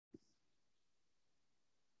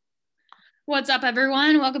What's up,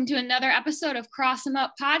 everyone? Welcome to another episode of Cross 'em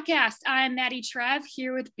Up podcast. I'm Maddie Trev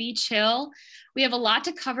here with Beach Hill. We have a lot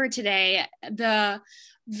to cover today. The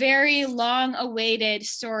very long-awaited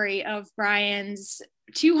story of Brian's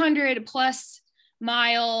 200-plus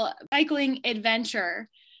mile cycling adventure.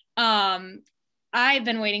 I've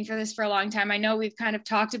been waiting for this for a long time. I know we've kind of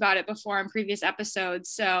talked about it before in previous episodes,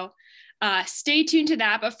 so stay tuned to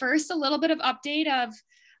that. But first, a little bit of update of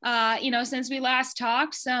since we last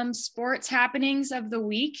talked, some sports happenings of the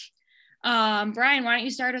week. Brian, why don't you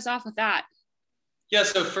start us off with that? Yeah,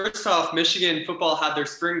 so first off, Michigan football had their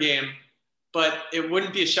spring game, but it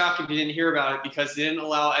wouldn't be a shock if you didn't hear about it because they didn't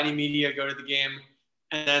allow any media to go to the game.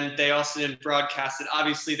 And then they also didn't broadcast it.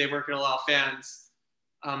 Obviously, they weren't going to allow fans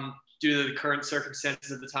due to the current circumstances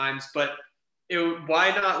of the times. But why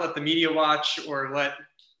not let the media watch or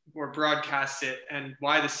broadcast it? And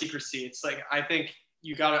why the secrecy? It's like, I think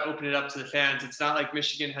you got to open it up to the fans. It's not like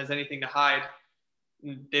Michigan has anything to hide.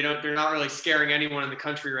 They're not really scaring anyone in the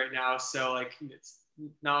country right now. So like, it's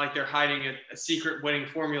not like they're hiding a secret winning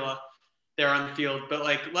formula there on the field, but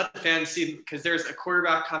like let the fans see, because there's a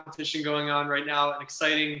quarterback competition going on right now, an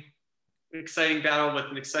exciting battle with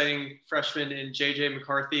an exciting freshman in JJ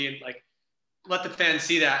McCarthy, and like let the fans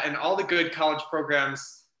see that. And all the good college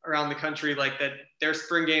programs around the country, like that, their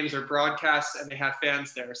spring games are broadcast and they have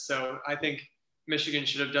fans there. So I think Michigan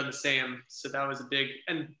should have done the same. So that was a big,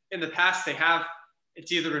 and in the past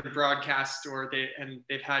it's either been broadcast or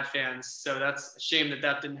they've had fans. So that's a shame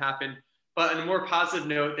that didn't happen. But on a more positive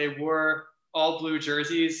note, they wore all blue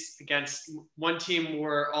jerseys against one team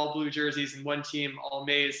wore all blue jerseys and one team all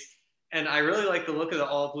maize. And I really like the look of the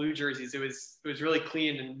all blue jerseys. It was really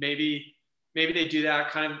clean, and maybe they do that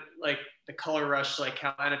kind of like the color rush, like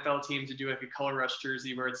how NFL teams would do like a color rush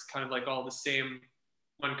jersey where it's kind of like all the same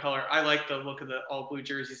one color. I like the look of the all blue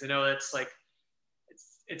jerseys. I know that's like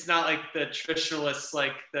it's not like the traditionalists,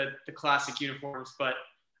 like the classic uniforms, but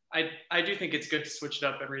I do think it's good to switch it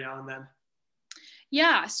up every now and then.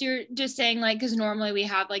 Yeah, so you're just saying like, because normally we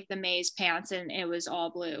have like the maize pants and it was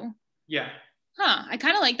all blue. Yeah. I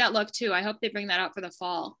kind of like that look too. I hope they bring that out for the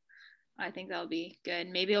fall. I think that'll be good.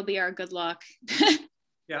 Maybe it'll be our good luck.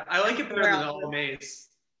 Yeah, I like it better than the all maize.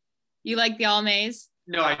 You like the all maize?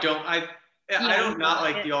 No, I don't. I don't not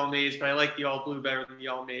like the all maize, but I like the all blue better than the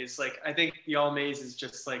all maize. Like, I think the all maize is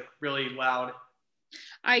just like really loud.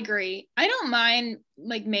 I agree. I don't mind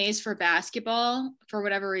like maize for basketball for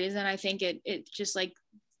whatever reason. I think it just like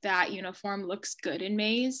that uniform looks good in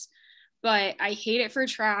maize, but I hate it for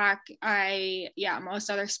track. Most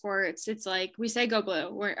other sports, it's like we say go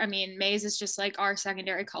blue. Maize is just like our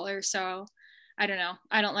secondary color. So I don't know.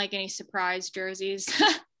 I don't like any surprise jerseys.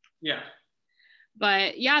 Yeah.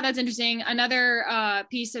 But yeah, that's interesting. Another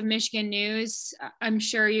piece of Michigan news. I'm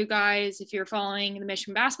sure you guys, if you're following the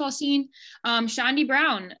Michigan basketball scene, Shandy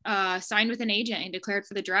Brown signed with an agent and declared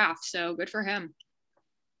for the draft. So good for him.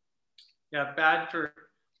 Yeah,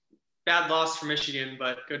 bad loss for Michigan,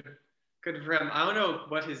 but good for him. I don't know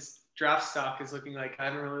what his draft stock is looking like. I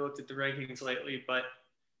haven't really looked at the rankings lately, but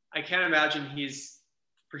I can't imagine he's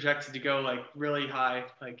projected to go like really high.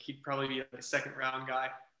 Like he'd probably be like a second round guy.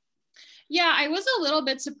 Yeah, I was a little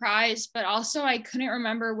bit surprised, but also I couldn't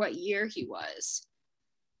remember what year he was.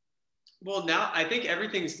 Well, now I think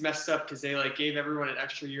everything's messed up because they like gave everyone an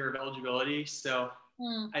extra year of eligibility. So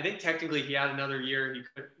I think technically he had another year. He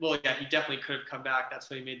definitely could have come back. That's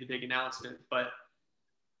when he made the big announcement. But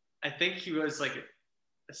I think he was like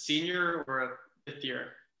a senior or a fifth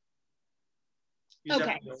year.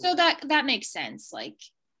 Okay, so that makes sense. Like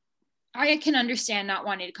I can understand not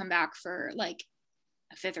wanting to come back for like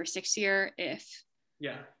a fifth or sixth year if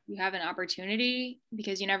you have an opportunity,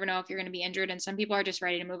 because you never know if you're going to be injured, and some people are just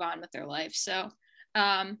ready to move on with their life. So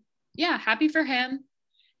happy for him.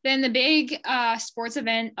 Then the big sports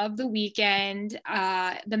event of the weekend,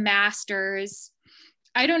 the Masters.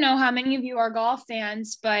 I don't know how many of you are golf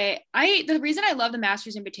fans, but the reason I love the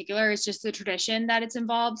Masters in particular is just the tradition that it's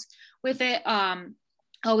involved with it.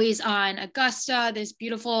 Always on Augusta, this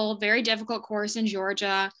beautiful, very difficult course in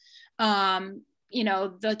Georgia.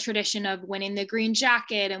 The tradition of winning the green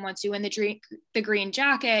jacket. And once you win the green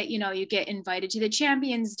jacket, you get invited to the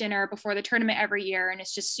champions dinner before the tournament every year. And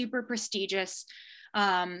it's just super prestigious.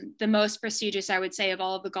 The most prestigious, I would say, of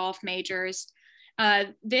all of the golf majors.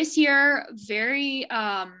 This year, very,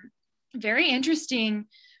 very interesting.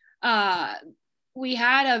 We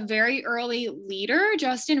had a very early leader,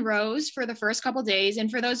 Justin Rose, for the first couple days.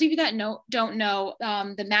 And for those of you that don't know,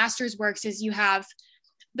 the Masters works is you have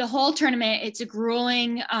the whole tournament. It's a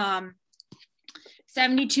grueling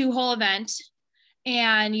 72 hole event.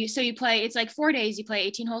 And you play, it's like 4 days, you play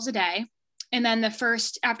 18 holes a day. And then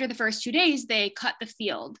after the first 2 days, they cut the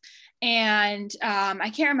field. And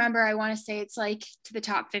I can't remember, I want to say it's like to the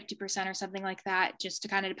top 50% or something like that, just to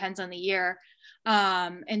kind of depends on the year.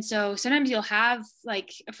 And so sometimes you'll have,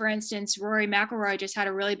 like, for instance, Rory McIlroy just had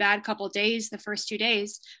a really bad couple of days. The first 2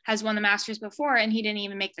 days, has won the Masters before, and he didn't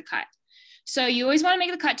even make the cut. So you always want to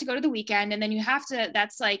make the cut to go to the weekend. And then you have to,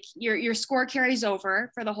 that's like your score carries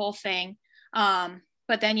over for the whole thing.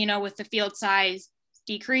 But then, you know, with the field size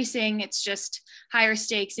decreasing, it's just higher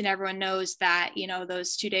stakes, and everyone knows that, you know,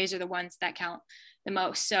 those 2 days are the ones that count the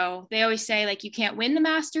most. So they always say, like, you can't win the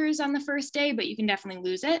Masters on the first day, but you can definitely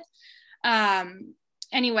lose it.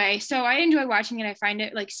 Anyway, so I enjoy watching it. I find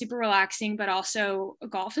it, like, super relaxing, but also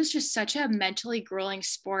golf is just such a mentally grueling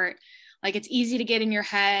sport. Like, it's easy to get in your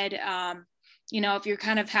head. You know, if you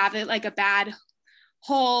kind of have it like a bad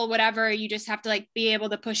hole, whatever, you just have to, like, be able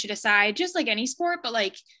to push it aside, just like any sport. But,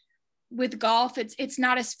 like, with golf, it's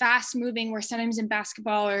not as fast moving, where sometimes in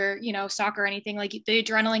basketball or, you know, soccer or anything, like, the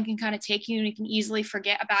adrenaline can kind of take you, and you can easily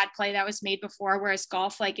forget a bad play that was made before. Whereas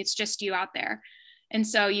golf, like, it's just you out there. And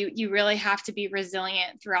so you really have to be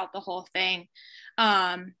resilient throughout the whole thing.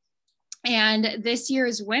 And this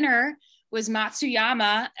year's winner was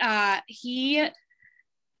Matsuyama. He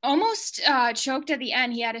almost choked at the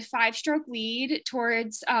end. He had a 5-stroke lead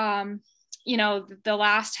towards, you know, the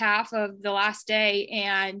last half of the last day,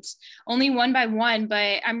 and only won by 1,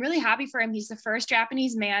 but I'm really happy for him. He's the first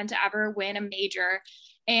Japanese man to ever win a major.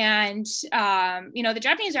 And, you know, the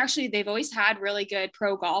Japanese actually, they've always had really good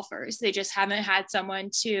pro golfers. They just haven't had someone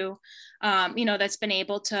to, you know, that's been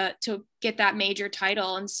able to get that major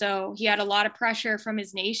title. And so he had a lot of pressure from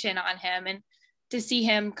his nation on him, and to see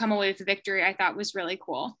him come away with the victory, I thought was really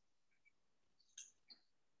cool.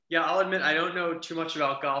 Yeah, I'll admit I don't know too much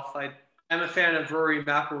about golf. I'm a fan of Rory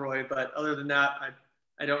McIlroy, but other than that,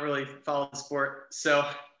 I don't really follow the sport. So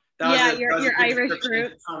that was your Irish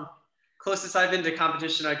roots. Closest I've been to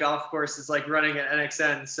competition on a golf course is like running at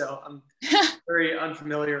NXN. So I'm very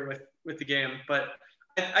unfamiliar with the game, but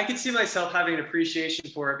I could see myself having an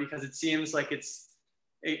appreciation for it, because it seems like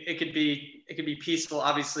it could be peaceful.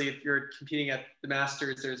 Obviously, if you're competing at the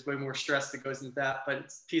Masters, there's way more stress that goes into that, but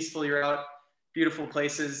it's peaceful. You're out, beautiful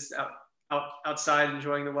places, outside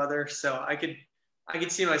enjoying the weather. So I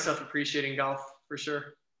could see myself appreciating golf for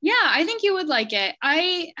sure. Yeah, I think you would like it.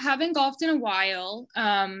 I haven't golfed in a while.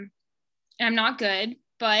 I'm not good,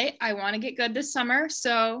 but I want to get good this summer.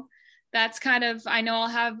 So that's kind of, I know I'll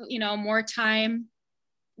have, you know, more time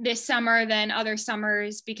this summer than other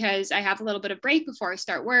summers, because I have a little bit of break before I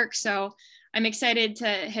start work. So I'm excited to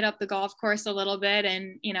hit up the golf course a little bit,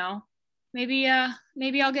 and, you know, maybe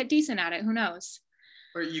I'll get decent at it. Who knows?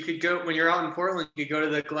 Or you could go, when you're out in Portland, you could go to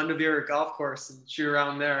the Glendoveer golf course and shoot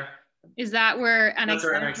around there. Is that where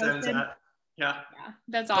NXN's at? Yeah.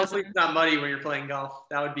 That's awesome. Hopefully it's not muddy when you're playing golf.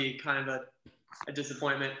 That would be kind of a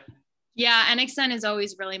disappointment. Yeah, NXN is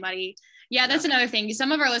always really muddy. Yeah, that's another thing.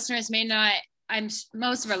 Some of our listeners may not,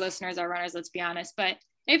 most of our listeners are runners, let's be honest. But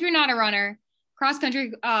if you're not a runner,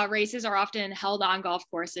 cross-country races are often held on golf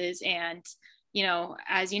courses. And, you know,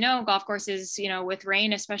 as you know, golf courses, you know, with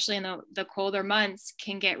rain, especially in the colder months,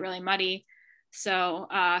 can get really muddy. So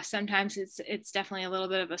sometimes it's definitely a little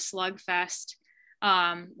bit of a slugfest.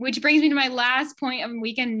 Which brings me to my last point of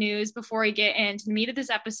weekend news before we get into the meat of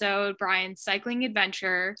this episode, Brian's cycling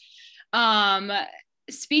adventure.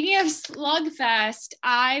 Speaking of slugfest,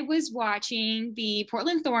 I was watching the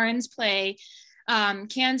Portland Thorns play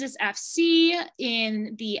Kansas FC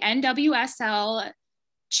in the NWSL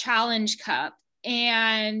Challenge Cup,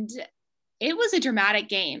 and it was a dramatic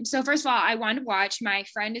game. So first of all, I wanted to watch. My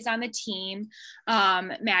friend is on the team,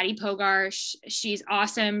 Maddie Pogar. She's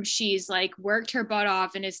awesome. She's like worked her butt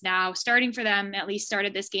off and is now starting for them, at least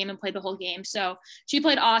started this game and played the whole game. So she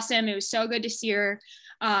played awesome. It was so good to see her,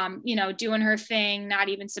 you know, doing her thing, not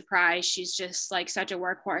even surprised. She's just like such a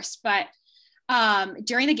workhorse. But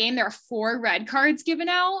during the game, there are 4 red cards given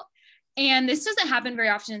out. And this doesn't happen very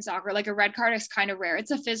often in soccer. Like, a red card is kind of rare.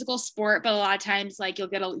 It's a physical sport, but a lot of times, like, you'll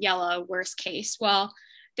get a yellow, worst case. Well,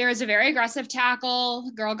 there was a very aggressive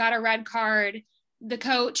tackle. Girl got a red card. The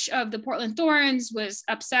coach of the Portland Thorns was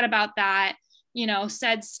upset about that, you know,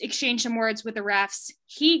 exchanged some words with the refs.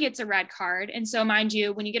 He gets a red card. And so, mind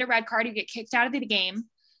you, when you get a red card, you get kicked out of the game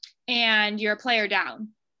and you're a player down.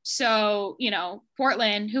 So, you know,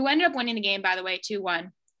 Portland, who ended up winning the game, by the way,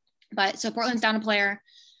 2-1. But so Portland's down a player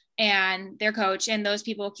and their coach, and those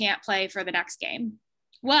people can't play for the next game.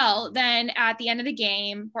 Well, then at the end of the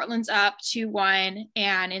game, Portland's up 2-1.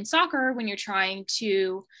 And in soccer, when you're trying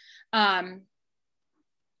to,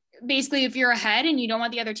 basically, if you're ahead and you don't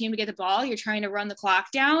want the other team to get the ball, you're trying to run the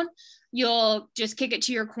clock down. you'll just kick it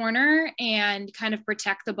to your corner and kind of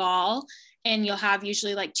protect the ball. And you'll have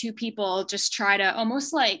usually like two people just try to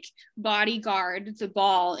almost like bodyguard the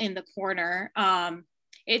ball in the corner.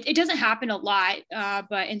 It doesn't happen a lot,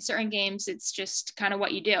 but in certain games, it's just kind of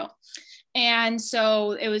what you do. And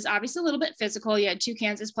so it was obviously a little bit physical. You had two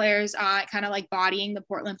Kansas players kind of like bodying the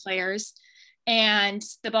Portland players. And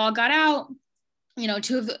the ball got out. You know,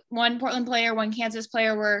 one Portland player, one Kansas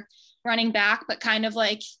player were running back, but kind of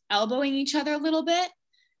like elbowing each other a little bit.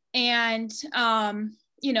 And,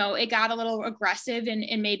 you know, it got a little aggressive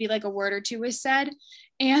and maybe like a word or two was said.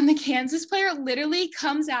 And the Kansas player literally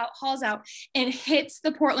comes out, hauls out, and hits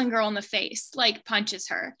the Portland girl in the face, like punches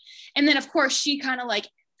her. And then, of course, she kind of like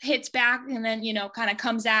hits back and then, you know, kind of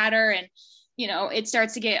comes at her. And, you know, it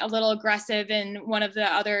starts to get a little aggressive. And one of the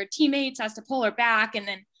other teammates has to pull her back. And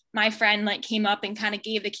then my friend like came up and kind of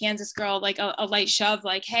gave the Kansas girl like a light shove,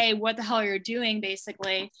 like, hey, what the hell are you doing,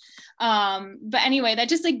 basically. But anyway, that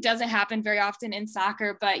just like doesn't happen very often in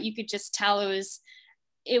soccer, but you could just tell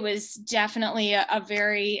it was definitely a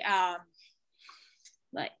very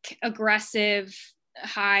like aggressive,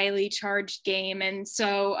 highly charged game. And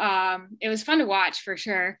so it was fun to watch for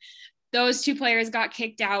sure. Those two players got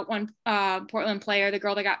kicked out. One Portland player, the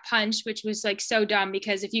girl that got punched, which was like so dumb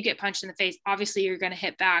because if you get punched in the face, obviously you're going to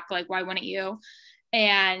hit back. Like, why wouldn't you?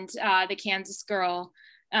 And the Kansas girl.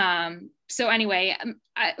 So anyway,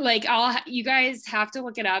 you guys have to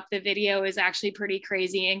look it up. The video is actually pretty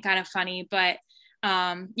crazy and kind of funny, but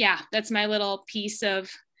yeah, that's my little piece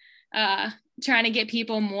of trying to get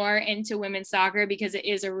people more into women's soccer because it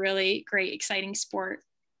is a really great, exciting sport.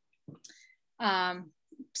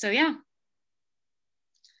 So yeah.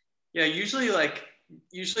 Yeah, usually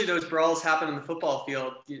those brawls happen in the football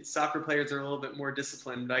field. Soccer players are a little bit more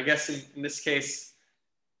disciplined, but I guess in this case,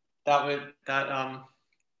 that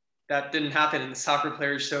didn't happen, and the soccer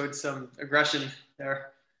players showed some aggression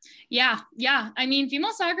there. Yeah. I mean,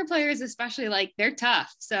 female soccer players, especially, like, they're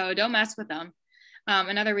tough, so don't mess with them.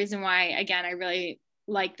 Another reason why, again, I really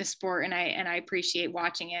like the sport and I appreciate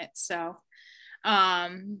watching it. So,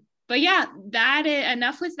 but yeah,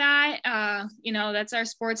 enough with that. You know, that's our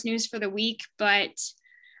sports news for the week, but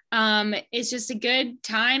it's just a good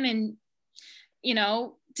time and, you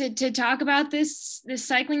know, to talk about this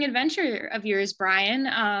cycling adventure of yours,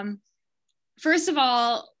 Brian. First of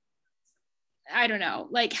all, I don't know,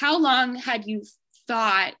 like, how long had you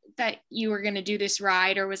thought that you were going to do this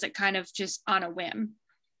ride, or was it kind of just on a whim?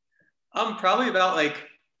 Probably about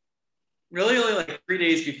really only like 3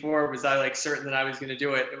 days before was I like certain that I was going to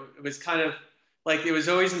do it. It was kind of like, it was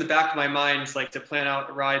always in the back of my mind, like, to plan out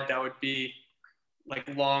a ride that would be like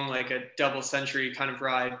long, like a double century kind of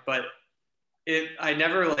ride. But I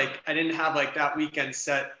didn't have like that weekend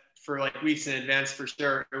set for like weeks in advance for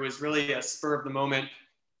sure. It was really a spur of the moment,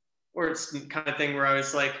 or it's kind of thing where I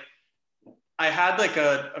was like, I had like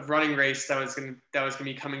a running race that was going to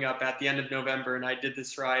be coming up at the end of November. And I did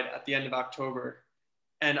this ride at the end of October.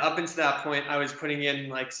 And up until that point, I was putting in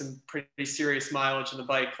like some pretty serious mileage on the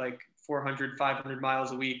bike, like 400, 500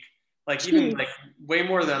 miles a week, like even like way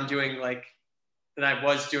more than than I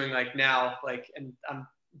was doing like now, like, and I'm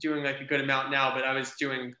doing like a good amount now, but I was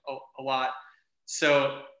doing a lot.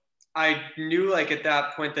 So I knew like at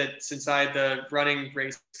that point that since I had the running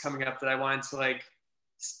race coming up, that I wanted to like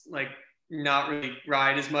not really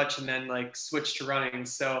ride as much and then like switch to running.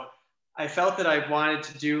 So I felt that I wanted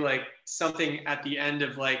to do like something at the end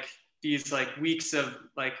of like these like weeks of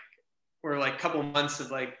like, or like couple months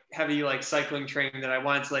of like heavy like cycling training, that I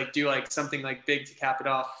wanted to like do like something like big to cap it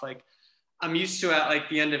off. Like, I'm used to at like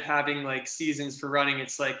the end of having like seasons for running,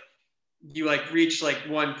 it's like you like reach like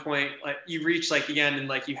one point, like you reach like the end and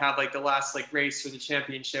like you have like the last like race for the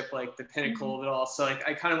championship, like the pinnacle of it all. So like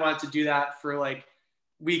I kind of wanted to do that for like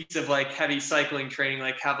weeks of like heavy cycling training,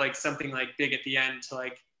 like have like something like big at the end to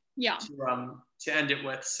like to end it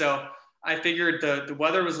with. So I figured the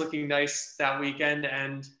weather was looking nice that weekend,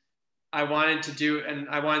 and I wanted to do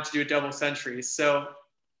a double century. So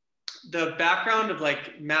the background of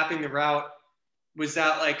like mapping the route was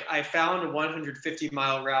that like I found a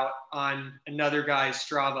 150-mile route on another guy's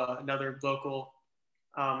Strava, another local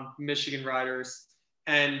Michigan riders,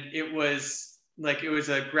 and it was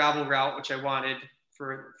a gravel route, which I wanted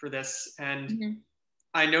for this. And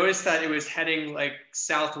I noticed that it was heading like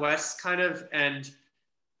southwest kind of, and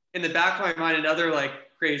in the back of my mind, another like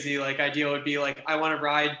crazy like idea would be like, I want to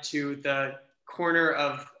ride to the corner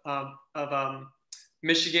of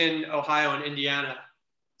Michigan, Ohio, and Indiana.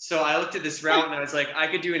 So I looked at this route and I was like, I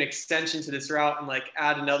could do an extension to this route and like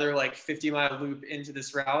add another like 50-mile loop into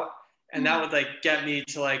this route. And that would like get me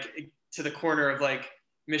to the corner of like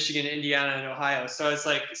Michigan, Indiana, and Ohio. So I was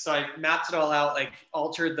like, so I mapped it all out, like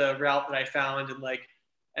altered the route that I found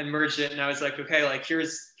and merged it. And I was like, okay, like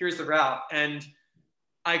here's the route. And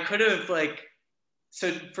I could have like,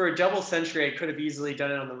 so for a double century, I could have easily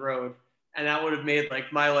done it on the road. And that would have made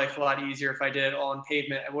like my life a lot easier if I did it all on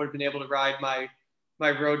pavement. I would have been able to ride my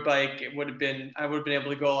road bike. I would have been able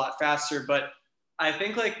to go a lot faster. But I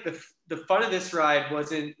think like the fun of this ride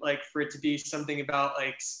wasn't like for it to be something about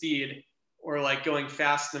like speed or like going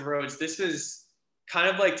fast in the roads. This was kind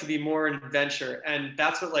of like to be more an adventure. And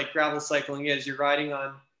that's what like gravel cycling is. You're riding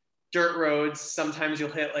on dirt roads. Sometimes you'll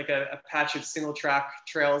hit like a patch of single track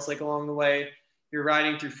trails like along the way. You're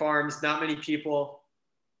riding through farms, not many people.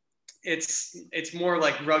 It's more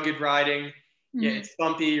like rugged riding. Mm-hmm. Yeah, it's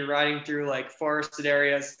bumpy. You're riding through like forested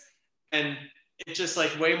areas. And it's just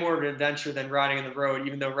like way more of an adventure than riding on the road,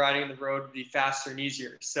 even though riding on the road would be faster and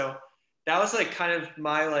easier. So that was like kind of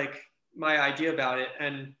my idea about it.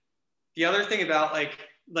 And the other thing about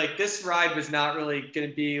like this ride was not really going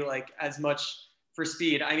to be like as much for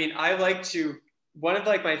speed. I mean, one of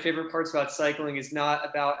like my favorite parts about cycling is not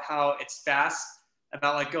about how it's fast,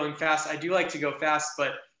 about like going fast. I do like to go fast,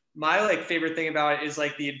 but my like favorite thing about it is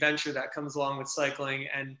like the adventure that comes along with cycling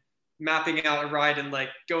and mapping out a ride and like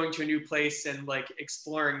going to a new place and like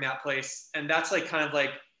exploring that place. And that's like kind of like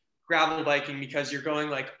gravel biking, because you're going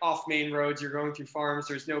like off main roads, you're going through farms,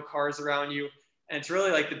 there's no cars around you. And it's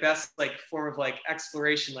really like the best like form of like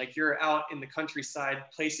exploration. Like you're out in the countryside,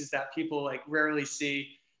 places that people like rarely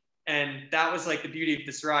see. And that was like the beauty of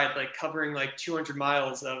this ride, like covering like 200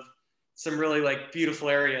 miles of some really like beautiful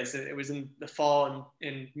areas. It was in the fall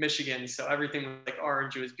in Michigan, so everything was like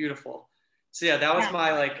orange. It was beautiful. So yeah, that was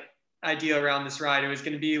my like idea around this ride. It was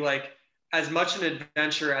going to be like as much an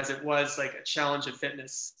adventure as it was like a challenge of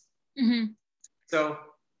fitness. Mm-hmm. So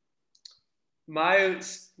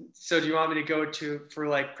do you want me to go for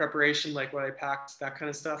like preparation, like what I packed, that kind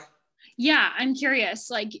of stuff? Yeah, I'm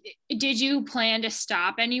curious. Like, did you plan to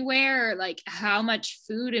stop anywhere? Or, like, how much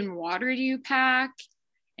food and water do you pack?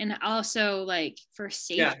 And also, like, for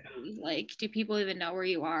safety, like, do people even know where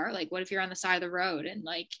you are? Like, what if you're on the side of the road and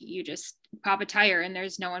like you just pop a tire and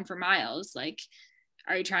there's no one for miles? Like,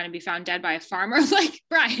 are you trying to be found dead by a farmer? Like,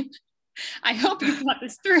 Brian, I hope you thought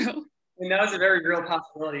this through. And that was a very real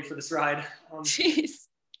possibility for this ride. Jeez.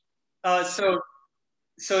 So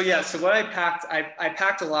what I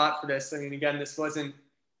packed a lot for this. I mean, again, this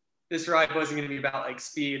ride wasn't going to be about like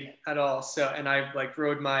speed at all. So, and I like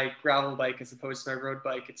rode my gravel bike as opposed to my road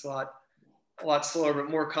bike. It's a lot slower,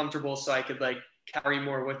 but more comfortable. So I could like carry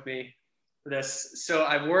more with me for this. So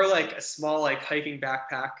I wore like a small like hiking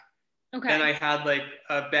backpack. Okay. Then I had like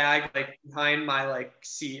a bag like behind my like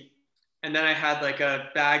seat. And then I had like a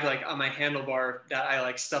bag like on my handlebar that I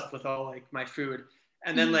like stuffed with all like my food.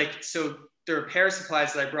 And then like, so the repair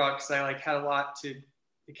supplies that I brought, because I like had a lot to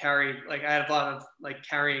carry, like I had a lot of like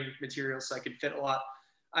carrying materials so I could fit a lot.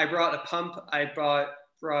 I brought a pump. I brought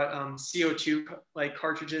CO2 like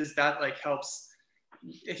cartridges. That like helps.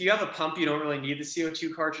 If you have a pump, you don't really need the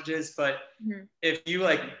CO2 cartridges, but if you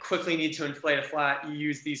like quickly need to inflate a flat, you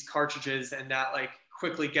use these cartridges, and that like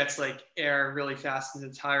quickly gets like air really fast into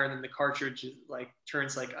the tire, and then the cartridge like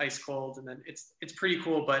turns like ice cold, and then it's pretty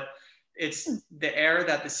cool. But it's the air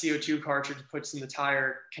that the CO2 cartridge puts in the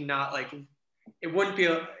tire cannot like,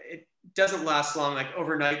 it doesn't last long. Like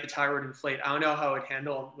overnight the tire would inflate. I don't know how it would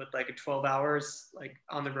handle with like a 12 hours like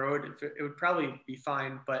on the road. It would probably be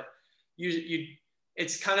fine, but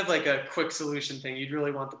it's kind of like a quick solution thing. You'd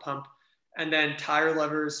really want the pump. And then tire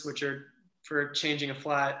levers, which are for changing a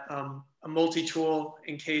flat, a multi-tool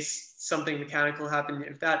in case something mechanical happened.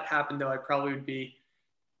 If that happened though, I probably would be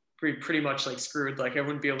pretty much like screwed. Like I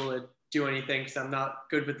wouldn't be able to do anything because I'm not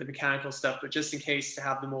good with the mechanical stuff, but just in case, to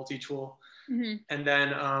have the multi-tool. Mm-hmm. And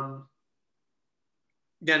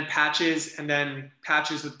then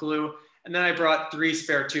patches with glue. And then I brought 3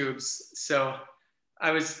 spare tubes. So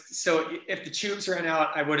if the tubes ran out,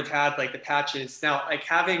 I would have had like the patches. Now, like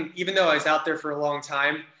even though I was out there for a long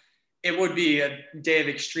time, it would be a day of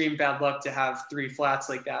extreme bad luck to have 3 flats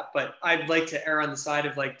like that. But I'd like to err on the side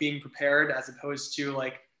of like being prepared, as opposed to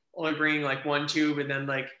like only bringing like 1 tube and then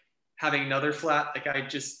like having another flat. Like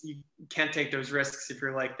you can't take those risks if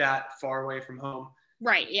you're like that far away from home.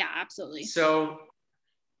 Right. Yeah, absolutely. So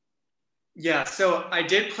I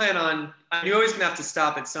did plan on, I knew I was gonna have to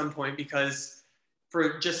stop at some point, because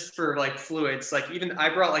for like fluids, like even I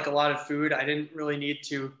brought like a lot of food. I didn't really need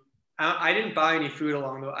to, I didn't buy any food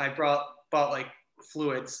along the way. I bought like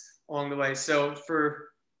fluids along the way. So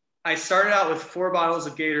I started out with 4 bottles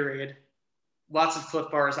of Gatorade, lots of Cliff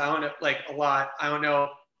Bars. I don't know, like a lot. I don't know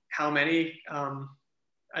how many.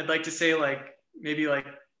 I'd like to say like maybe like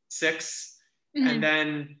 6. Mm-hmm. And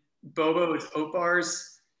then Bobo's oat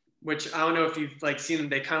bars, which I don't know if you've like seen them.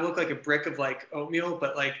 They kind of look like a brick of like oatmeal,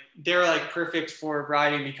 but like they're like perfect for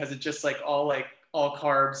riding because it's just like all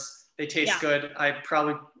carbs. They taste good. I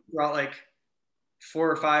probably brought like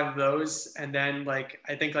 4 or 5 of those. And then like,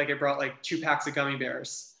 I think like I brought like 2 packs of gummy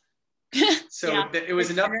bears. So it was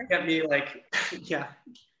enough to get me like,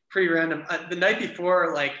 pretty random. The night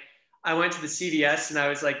before, like I went to the CVS and I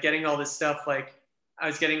was like getting all this stuff. Like I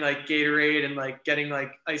was getting like Gatorade and like getting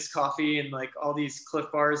like iced coffee and like all these Cliff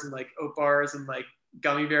bars and like oat bars and like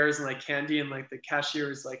gummy bears and like candy. And like the cashier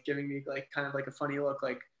was like giving me like kind of like a funny look,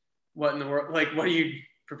 like what in the world, like what are you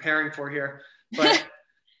preparing for here? But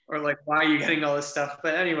or like why are you getting all this stuff?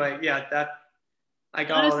 But anyway, I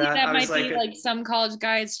got honestly, all that. That might be like some college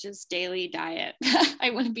guys' just daily diet. I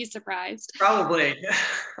wouldn't be surprised. Probably.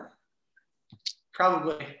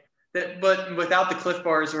 But without the Cliff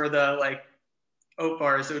bars or the like oat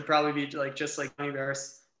bars, it would probably be like just like gummy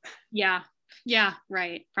bears. Yeah,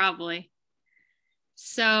 right, probably.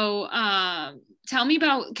 So tell me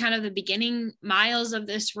about kind of the beginning miles of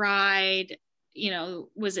this ride. You know,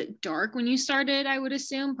 was it dark when you started? I would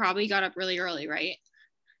assume probably got up really early, right?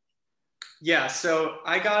 Yeah, so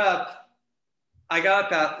I got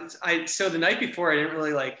up so the night before I didn't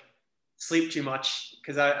really like sleep too much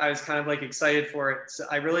because I was kind of like excited for it. So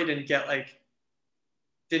I really didn't get like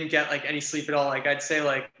any sleep at all. Like I'd say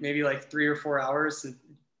like maybe like 3 or 4 hours.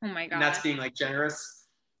 Oh my God. And that's being like generous.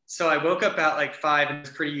 So I woke up at like 5 and it was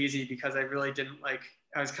pretty easy because I really didn't like,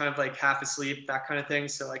 I was kind of like half asleep, that kind of thing.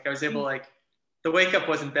 So like I was able like, the wake up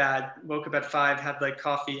wasn't bad. Woke up at 5, had like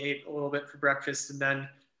coffee, ate a little bit for breakfast. And then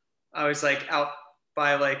I was like out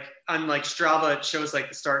by like, on like Strava, it shows like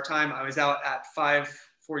the start time. I was out at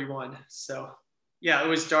 5:41. So yeah, it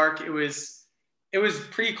was dark. It was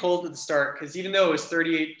pretty cold at the start because even though it was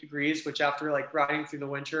 38 degrees, which after like riding through the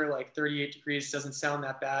winter, like 38 degrees doesn't sound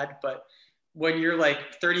that bad. But when you're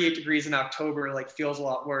like 38 degrees in October, like feels a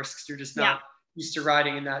lot worse because you're just not used to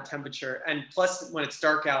riding in that temperature. And plus when it's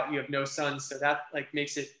dark out, you have no sun. So that like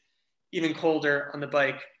makes it even colder on the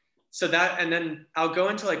bike. So that, and then I'll go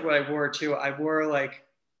into like what I wore too. I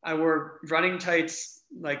wore running tights,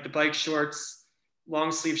 like the bike shorts, long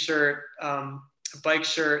sleeve shirt, a bike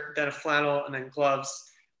shirt, then a flannel, and then gloves,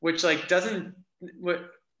 which like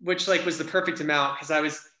which like was the perfect amount because I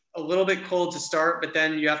was a little bit cold to start, but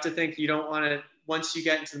then you have to think you don't want to, once you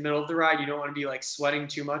get into the middle of the ride, you don't want to be like sweating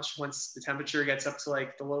too much once the temperature gets up to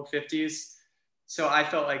like the low 50s. So I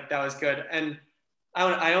felt like that was good. And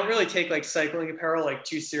I don't really take like cycling apparel like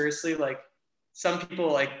too seriously. Like some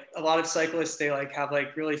people, like a lot of cyclists, they like have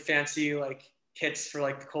like really fancy like kits for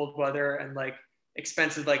like the cold weather and like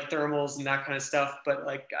expensive like thermals and that kind of stuff. But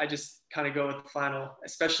like I just kind of go with the flannel,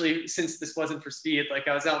 especially since this wasn't for speed. Like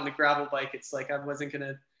I was out on the gravel bike. It's like I wasn't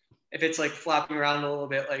gonna, if it's like flapping around a little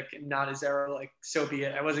bit, like not as aero, like so be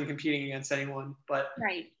it. I wasn't competing against anyone. But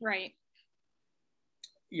right.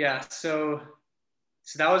 Yeah, so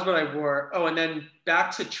that was what I wore. Oh, and then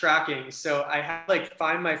back to tracking. So I had like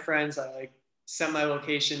find my friends. I like sent my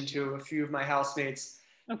location to a few of my housemates.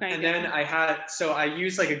 Okay. And then I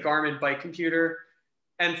used like a Garmin bike computer.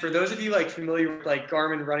 And for those of you like familiar with like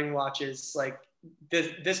Garmin running watches, like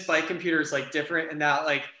this bike computer is like different in that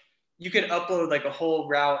like you could upload like a whole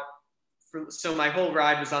route. So my whole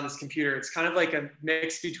ride was on this computer. It's kind of like a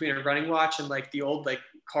mix between a running watch and like the old like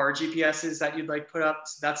car GPSs that you'd like put up.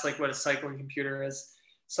 So that's like what a cycling computer is.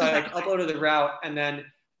 So I like uploaded the route, and then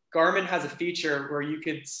Garmin has a feature where you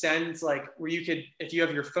could send like, if you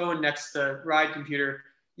have your phone next to the ride computer,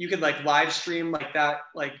 you could like live stream like that,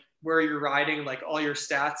 like where you're riding, like all your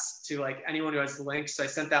stats to like anyone who has the link. So I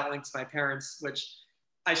sent that link to my parents, which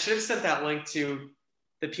I should have sent that link to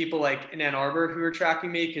the people like in Ann Arbor who were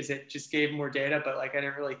tracking me because it just gave more data, but like I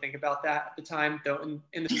didn't really think about that at the time. Though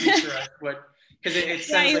in the future I would, because it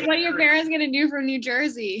sends like, what are your parents gonna do from New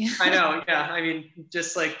Jersey? I know, yeah. I mean,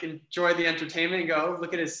 just like enjoy the entertainment and go, oh,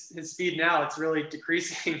 look at his speed now. It's really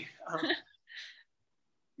decreasing.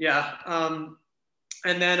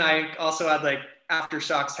 And then I also had like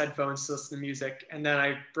Aftershocks headphones to listen to music, and then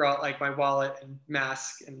I brought like my wallet and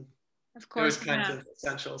mask and of course those kinds of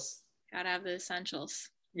essentials. Gotta have the essentials.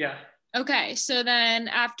 Yeah. Okay, so then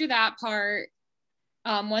after that part,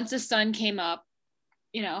 once the sun came up,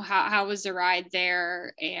 you know, how was the ride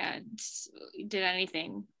there, and did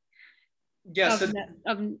anything? Yeah, so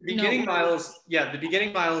the beginning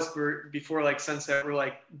miles were before like sunset were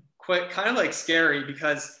like quite kind of like scary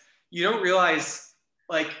because you don't realize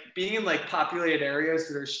like being in like populated areas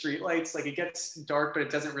where there's street lights, like it gets dark, but it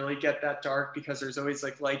doesn't really get that dark because there's always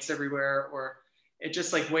like lights everywhere, or it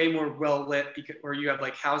just like way more well lit because, or you have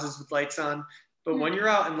like houses with lights on. But when you're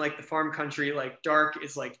out in like the farm country, like dark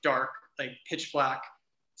is like dark, like pitch black.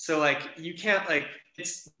 So like you can't like,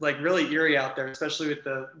 it's like really eerie out there, especially with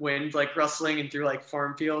the wind like rustling and through like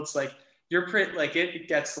farm fields. Like you're pretty, like it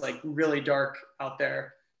gets like really dark out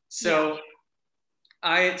there. So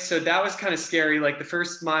so that was kind of scary. Like the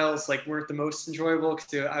first miles like weren't the most enjoyable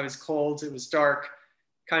because I was cold, it was dark,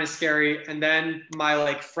 kind of scary. And then my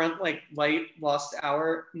like front like light lost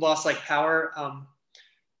like power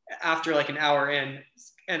after like an hour in.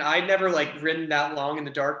 And I'd never like ridden that long in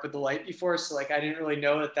the dark with the light before. So like I didn't really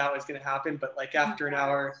know that was going to happen. But like after an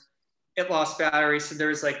hour, it lost battery. So there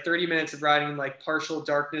was like 30 minutes of riding in like partial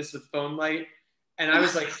darkness with phone light. And I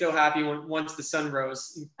was like so happy once the sun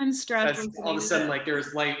rose. I'm stressed. All of a sudden, like there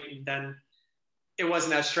was light, and then it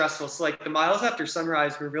wasn't as stressful. So like the miles after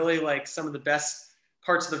sunrise were really like some of the best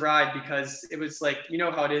parts of the ride because it was like, you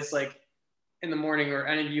know how it is like in the morning, or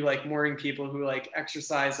any of you like morning people who like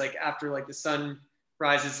exercise like after like the sun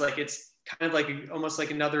rises, like it's kind of like almost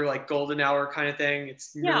like another like golden hour kind of thing.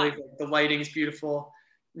 It's really like, the lighting's beautiful,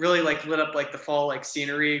 really like lit up like the fall like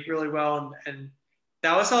scenery really well. And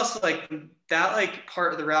that was also like that like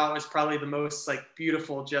part of the route was probably the most like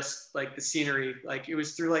beautiful, just like the scenery. Like it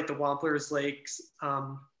was through like the Wamplers Lakes,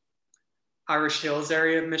 Irish Hills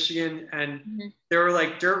area of Michigan. And there were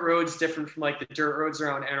like dirt roads different from like the dirt roads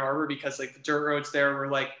around Ann Arbor, because like the dirt roads there were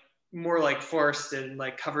like more like forested and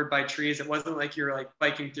like covered by trees. It wasn't like you're like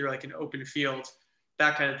biking through like an open field,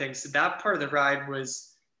 that kind of thing. So that part of the ride was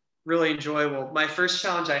really enjoyable. My first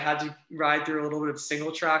challenge, I had to ride through a little bit of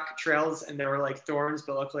single track trails, and there were like thorns,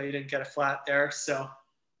 but luckily I didn't get a flat there. So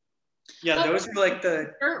yeah, those were like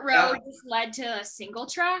the dirt road just led to a single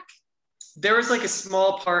track. There was like a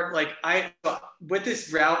small part, like with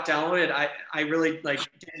this route downloaded, I really like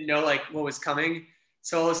didn't know like what was coming.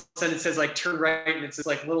 So all of a sudden it says like turn right, and it's this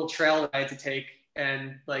like little trail that I had to take,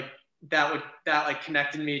 and like that like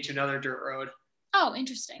connected me to another dirt road. Oh,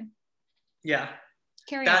 interesting. Yeah.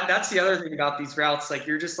 That's the other thing about these routes. Like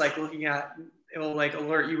you're just like looking at, it will like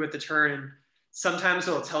alert you with the turn, and sometimes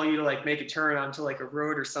it'll tell you to like make a turn onto like a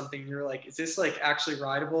road or something. You're like, is this like actually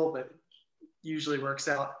rideable? But it usually works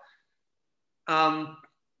out.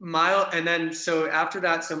 And then so after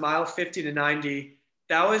that, so mile 50 to 90,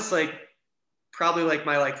 that was like probably like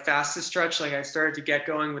my like fastest stretch. Like I started to get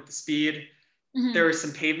going with the speed. There was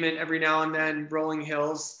some pavement every now and then, rolling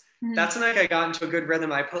hills. That's when like I got into a good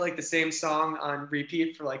rhythm. I put like the same song on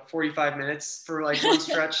repeat for like 45 minutes for like one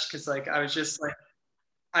stretch, because like I was just like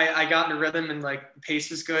I got in a rhythm, and like the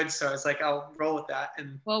pace was good, so I was like, I'll roll with that.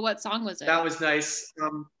 And well, what song was it? That was nice.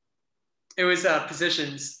 It was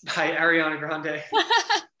Positions by Ariana Grande.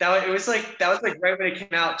 That was like right when it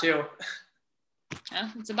came out too.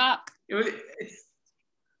 Yeah, it's a bop.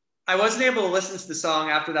 I wasn't able to listen to the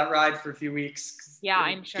song after that ride for a few weeks. Yeah,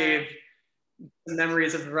 I'm sure. Gave the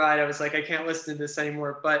memories of the ride. I was like, I can't listen to this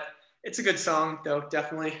anymore, but it's a good song though,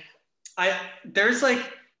 definitely. There's like,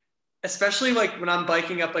 especially like when I'm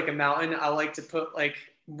biking up like a mountain, I like to put like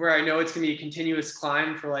where I know it's gonna be a continuous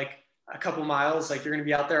climb for like a couple miles, like you're gonna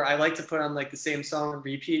be out there, I like to put on like the same song and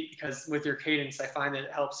repeat, because with your cadence, I find that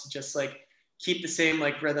it helps to just like keep the same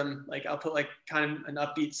like rhythm. Like I'll put like kind of an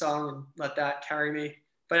upbeat song and let that carry me.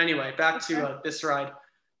 But anyway, back to this ride.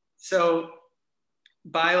 So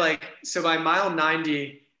by mile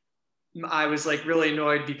 90, I was like really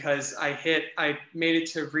annoyed because I made it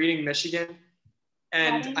to Reading, Michigan,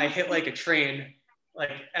 and I hit like a train,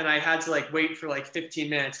 like, and I had to like wait for like 15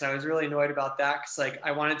 minutes. And I was really annoyed about that, because like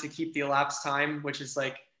I wanted to keep the elapsed time, which is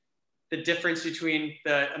like the difference between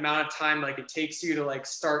the amount of time like it takes you to like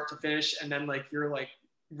start to finish, and then like your like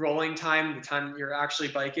rolling time, the time you're actually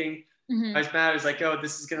biking. I was mad. I was like, oh,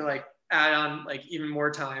 this is gonna like add on like even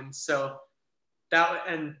more time. So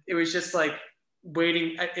and it was just like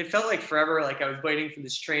waiting. It felt like forever. Like I was waiting for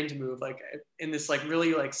this train to move, like in this like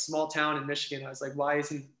really like small town in Michigan. I was like,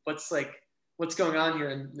 what's going on here?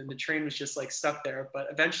 And the train was just like stuck there. But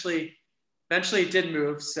eventually it did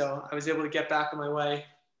move. So I was able to get back on my way.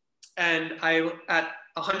 And at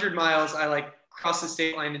 100 miles, I like crossed the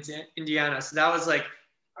state line into Indiana. So that was like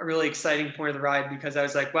a really exciting point of the ride, because I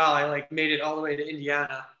was like, wow, I like made it all the way to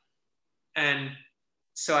Indiana. And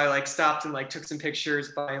so I like stopped and like took some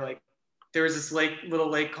pictures by like, there was this little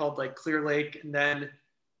lake called like Clear Lake. And then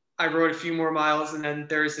I rode a few more miles, and then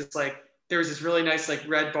there was this really nice like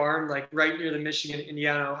red barn, like right near the Michigan,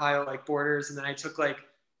 Indiana, Ohio, like borders. And then I took like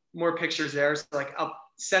more pictures there. So like, I'll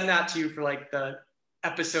send that to you for like the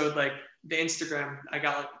episode, like the Instagram I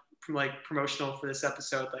got like from like promotional for this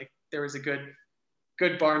episode. Like there was a good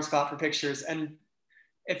barn spot for pictures. And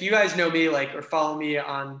if you guys know me, like, or follow me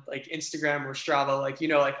on like Instagram or Strava, like, you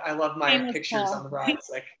know, like I love my pictures on the rides.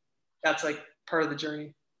 Like that's like part of the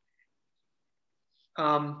journey.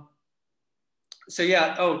 So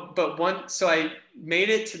yeah. Oh, but so I made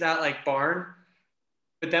it to that like barn,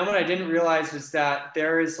 but then what I didn't realize was that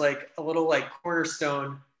there is like a little like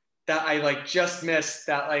cornerstone that I like just missed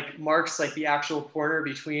that like marks like the actual corner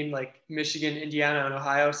between like Michigan, Indiana, and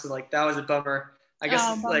Ohio. So like that was a bummer. I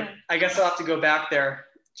guess I guess I'll have to go back there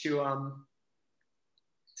to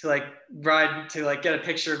like ride, to like get a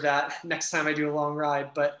picture of that next time I do a long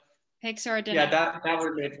ride. But Pixar didn't. Yeah, that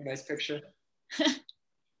would make a nice picture.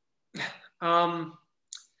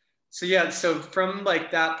 So yeah, so from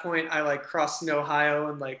like that point, I like crossed into Ohio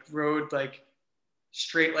and like rode like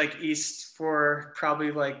straight like east for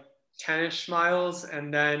probably like 10-ish miles,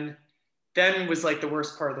 and then was like the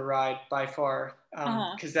worst part of the ride by far,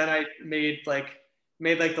 because then I made like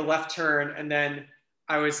the left turn, and then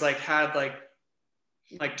I was like had like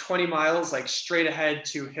 20 miles like straight ahead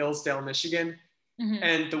to Hillsdale, Michigan. Mm-hmm.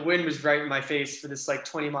 And the wind was right in my face for this like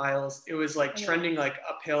 20 miles. It was like trending like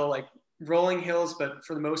uphill, like rolling hills, but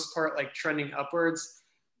for the most part, like trending upwards.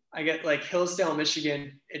 I get like Hillsdale,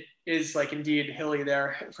 Michigan. It is like indeed hilly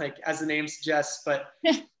there, like as the name suggests. But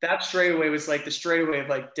that straightaway was like the straightaway of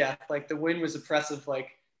like death. Like the wind was oppressive, like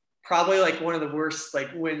probably like one of the worst like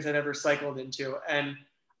winds I'd ever cycled into. And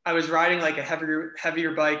I was riding like a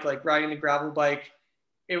heavier bike, like riding a gravel bike.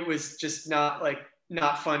 It was just not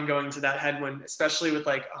fun going to that headwind, especially with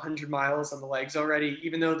like 100 miles on the legs already.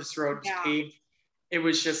 Even though this road was paved, it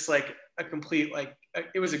was just like a complete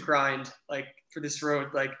it was a grind like for this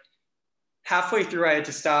road. Like halfway through, I had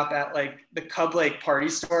to stop at like the Cub Lake party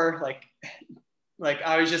store. Like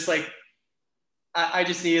I was just like I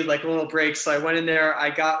just needed like a little break, so I went in there.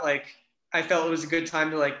 I felt it was a good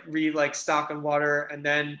time to like stock on water, and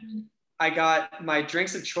then I got my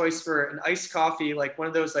drinks of choice for an iced coffee, like one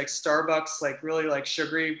of those like Starbucks, like really like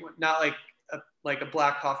sugary, not like a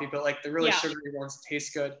black coffee, but like the really sugary ones that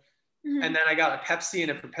taste good. Mm-hmm. And then I got a Pepsi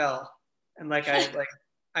and a Propel. And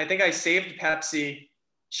I think I saved the Pepsi,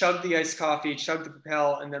 chugged the iced coffee, chugged the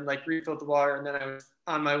Propel, and then like refilled the water. And then I was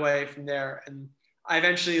on my way from there. And I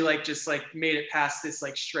eventually just made it past this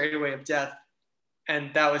like straightaway of death.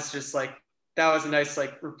 And that was just that was a nice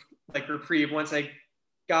reprieve once I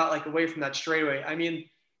got like away from that straightaway. I mean,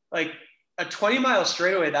 like a 20-mile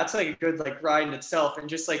straightaway, that's like a good like ride in itself. And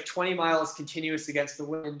just like 20 miles continuous against the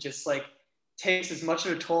wind just like takes as much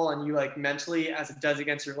of a toll on you like mentally as it does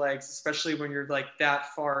against your legs, especially when you're like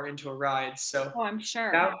that far into a ride. So I'm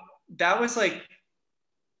sure that was like,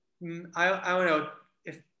 I don't know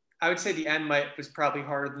if I would say the end was probably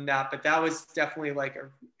harder than that, but that was definitely like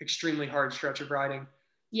an extremely hard stretch of riding.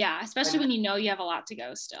 Yeah, especially when you know you have a lot to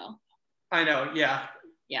go still. I know, yeah.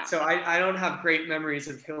 Yeah. So I don't have great memories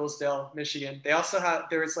of Hillsdale, Michigan. There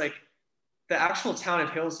was like the actual town of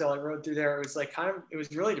Hillsdale. I rode through there. It was like it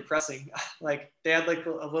was really depressing. Like they had like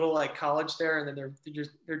a little like college there, and then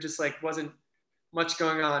there just like wasn't much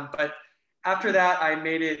going on. But after that, I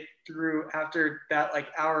made it through. After that like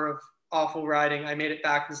hour of awful riding, I made it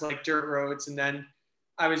back to like dirt roads, and then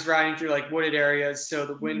I was riding through like wooded areas, so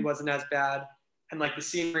the wind wasn't as bad, and like the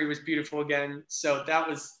scenery was beautiful again. So that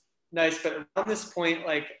was nice. But around this point,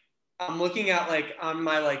 like I'm looking at like on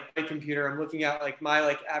my like my computer, I'm looking at like my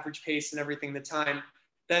like average pace and everything, the time.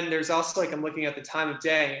 Then there's also like I'm looking at the time of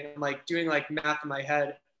day, and I'm like doing like math in my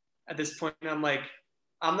head at this point, and I'm like,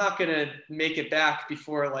 I'm not gonna make it back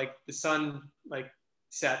before like the sun like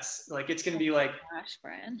sets. Like it's gonna be like,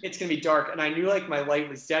 it's gonna be dark, and I knew like my light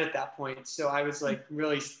was dead at that point. So I was like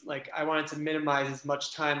really like I wanted to minimize as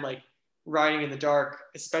much time like riding in the dark,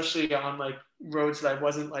 especially on like roads that I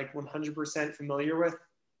wasn't like 100% familiar with.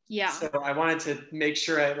 Yeah. So I wanted to make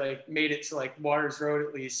sure I like made it to like Waters Road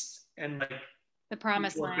at least, and like the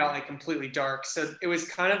promised land got like completely dark. So it was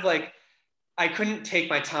kind of like I couldn't take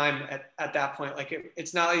my time at that point. Like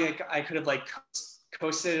it's not like I could have like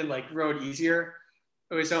coasted and like rode easier.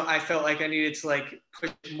 It was I felt like I needed to like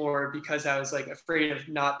push more because I was like afraid of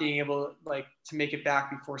not being able like to make it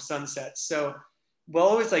back before sunset. So it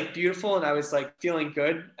was like beautiful, and I was like feeling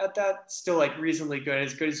good at that, still like reasonably good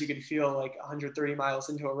as you could feel like 130 miles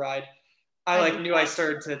into a ride. I like knew I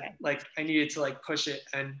started to like I needed to like push it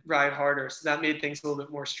and ride harder, so that made things a little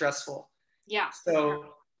bit more stressful. Yeah.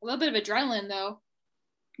 So a little bit of adrenaline though.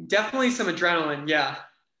 Definitely some adrenaline. Yeah.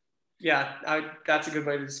 That's a good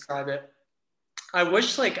way to describe it. I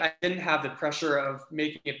wish like I didn't have the pressure of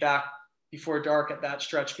making it back before dark at that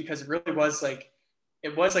stretch, because it really was like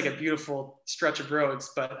a beautiful stretch of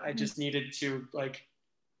roads, but I just needed to like,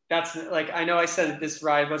 that's like, I know I said that this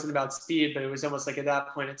ride wasn't about speed, but it was almost like at that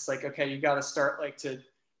point, it's like, okay, you got to start like to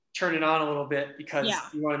turn it on a little bit because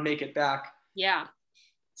you want to make it back. Yeah.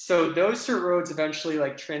 So those dirt roads eventually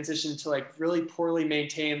like transitioned to like really poorly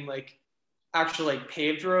maintained, like actual like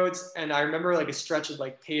paved roads. And I remember like a stretch of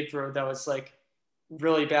like paved road that was like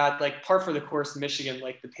really bad, like par for the course in Michigan.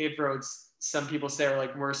 Like the paved roads, some people say are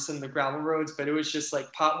like worse than the gravel roads, but it was just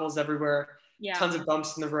like potholes everywhere, tons of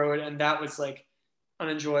bumps in the road. And that was like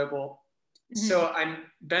unenjoyable. Mm-hmm.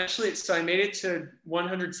 So I made it to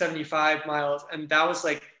 175 miles. And that was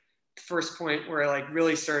like the first point where I like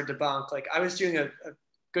really started to bonk. Like I was doing a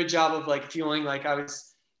good job of like fueling. Like I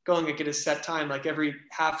was going like at a set time, like every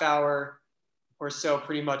half hour or so,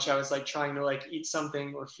 pretty much I was like trying to like eat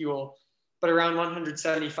something or fuel. But around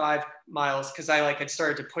 175 miles, because I like had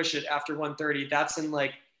started to push it after 130, that's in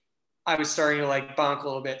like I was starting to like bonk a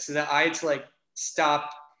little bit, so that I had to like stop.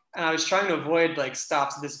 And I was trying to avoid like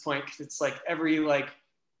stops at this point, because it's like every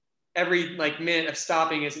minute of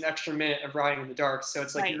stopping is an extra minute of riding in the dark. So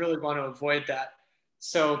it's like you really want to avoid that.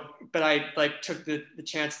 So, but I like took the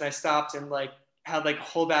chance, and I stopped and like had like a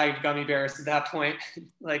whole bag of gummy bears at that point.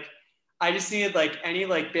 Like I just needed like any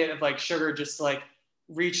like bit of like sugar just to like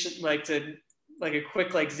reach like to like a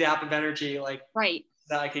quick like zap of energy, like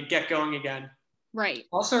that I could get going again. Right.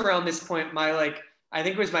 Also around this point, my like I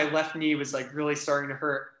think it was my left knee was like really starting to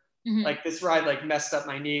hurt. Mm-hmm. Like this ride like messed up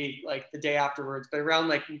my knee like the day afterwards. But around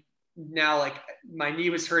like now, like my knee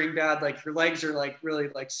was hurting bad. Like your legs are like really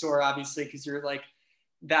like sore, obviously, because you're like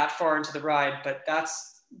that far into the ride. But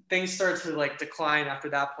things started to like decline after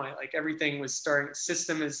that point. Like everything was starting,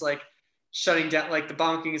 system is like shutting down, like the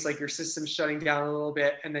bonking is like your system's shutting down a little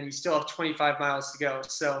bit, and then you still have 25 miles to go.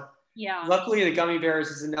 So luckily the gummy bears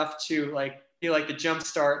is enough to like be like the jump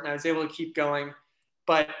start, and I was able to keep going.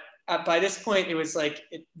 But by this point it was like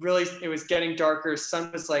it was getting darker.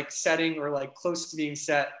 Sun was like setting or like close to being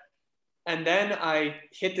set. And then I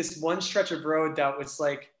hit this one stretch of road that was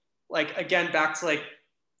like again, back to like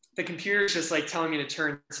the computer's just like telling me to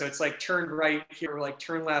turn. So it's like turn right here, or like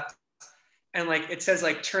turn left. And like, it says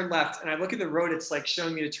like turn left. And I look at the road, it's like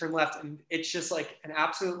showing me to turn left. And it's just like an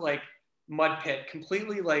absolute like mud pit,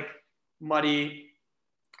 completely like muddy.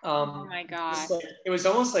 Oh my God. Like, it was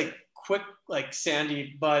almost like quick, like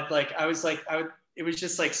sandy mud. Like it was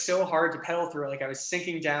just like so hard to pedal through. Like I was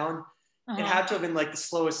sinking down. It had to have been like the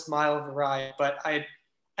slowest mile of the ride, and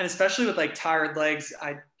especially with like tired legs,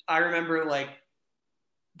 I remember like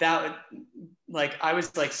that, like I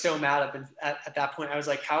was like so mad at that point. I was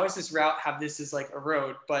like, how is this route have this as like a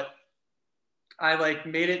road? But I like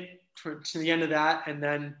made it to the end of that, and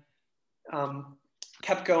then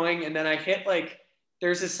kept going. And then I hit like,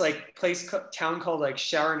 there's this like town called like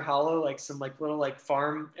Sharon Hollow, like some like little like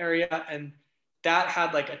farm area, and that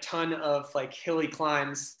had like a ton of like hilly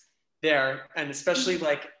climbs there. And especially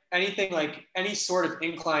like anything, like any sort of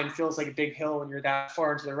incline feels like a big hill when you're that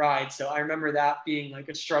far into the ride. So I remember that being like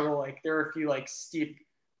a struggle. Like there were a few like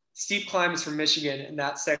steep climbs from Michigan in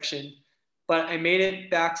that section, but I made it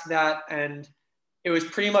back to that, and it was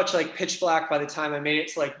pretty much like pitch black by the time I made it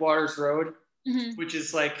to like Waters Road, which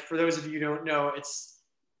is like, for those of you who don't know,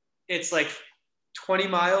 it's like 20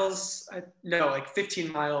 miles, like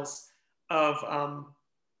 15 miles of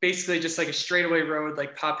basically just like a straightaway road,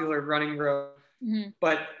 like popular running road.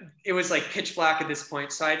 But it was like pitch black at this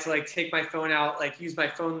point. So I had to like take my phone out, like use my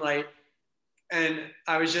phone light. And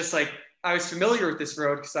I was just like, I was familiar with this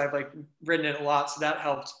road because I've like ridden it a lot. So that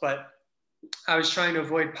helped. But I was trying to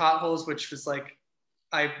avoid potholes, which was like,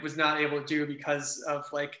 I was not able to do because of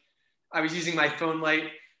like, I was using my phone light.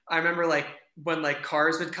 I remember like when like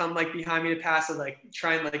cars would come like behind me to pass, I'd like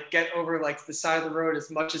try and like get over like the side of the road as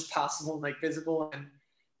much as possible and like visible. And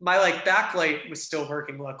my like backlight was still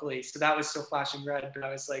working, luckily. So that was still flashing red, but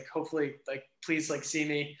I was like, hopefully like, please like see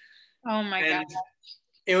me. Oh my God.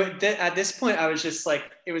 At this point, I was just like,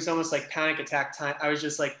 it was almost like panic attack time. I was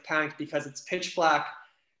just like panicked because it's pitch black.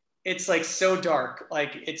 It's like so dark.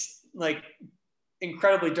 Like it's like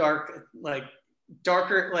incredibly dark, like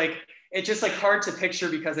darker, like it's just like hard to picture,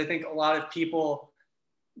 because I think a lot of people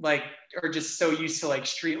like are just so used to like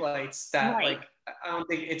street lights that like, I don't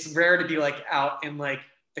think it's rare to be like out in like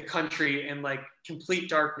the country in like complete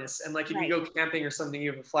darkness. And like if you go camping or something,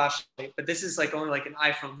 you have a flashlight, but this is like only like an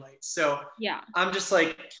iPhone light. So I'm just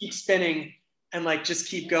like keep spinning and like just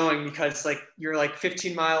keep going, because like you're like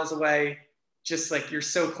 15 miles away, just like you're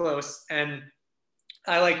so close. And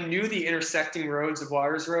I like knew the intersecting roads of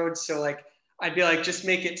Waters Road. So like I'd be like, just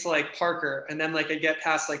make it to like Parker. And then like I'd get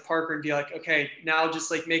past like Parker and be like, okay, now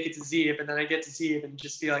just like make it to Zeeb. And then I get to Zeeb and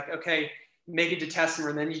just be like, okay, make it to Tessimer.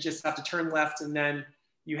 And then you just have to turn left, and then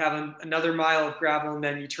you have another mile of gravel, and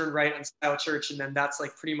then you turn right on Style Church. And then that's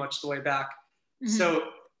like pretty much the way back. So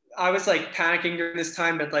I was like panicking during this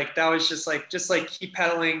time, but like that was just like keep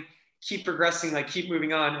pedaling, keep progressing, like keep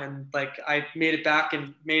moving on. And like I made it back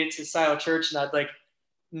and made it to Silo Church, and I'd like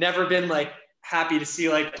never been like happy to see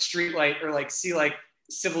like a street light or like see like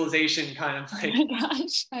civilization kind of like. Oh my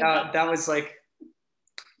gosh. That was like,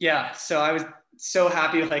 yeah. So I was so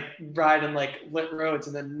happy to like ride on like lit roads,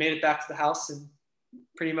 and then made it back to the house, and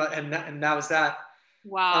pretty much, and that was that.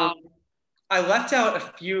 Wow. I left out a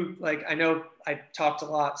few, like, I know I talked a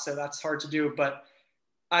lot, so that's hard to do, but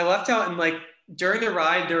I left out, and like during the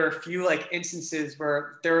ride, there were a few like instances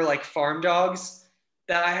where there were like farm dogs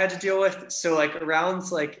that I had to deal with. So like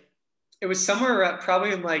around like, it was somewhere at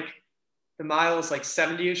probably in like the miles like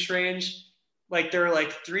 70-ish range. Like there were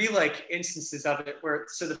like 3 like instances of it where,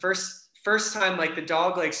 so the first time like the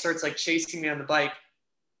dog like starts like chasing me on the bike,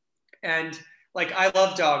 and like I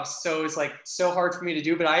love dogs, so it was like so hard for me to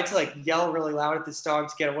do, but I had to like yell really loud at this dog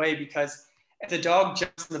to get away, because if the dog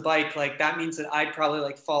jumps on the bike, like that means that I'd probably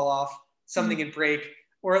like fall off something and break,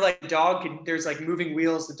 or like the dog there's like moving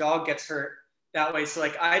wheels, the dog gets hurt that way. So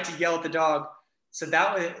like I had to yell at the dog. So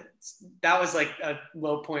that was like a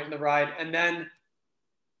low point in the ride. And then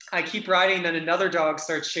I keep riding, and then another dog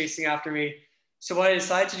starts chasing after me. So what I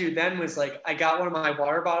decided to do then was like, I got one of my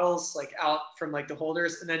water bottles like out from like the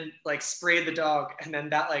holders, and then like sprayed the dog, and then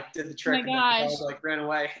that like did the trick. Oh my gosh. And the dog like ran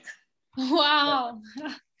away. Wow.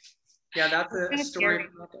 Yeah, that's a story.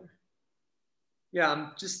 Yeah,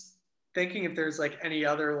 I'm just thinking if there's like any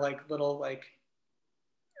other like little like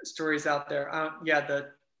stories out there.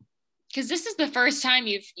 Because this is the first time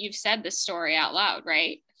you've said this story out loud,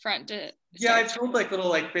 right? Front to yeah, I've told like little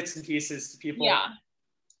like bits and pieces to people. Yeah.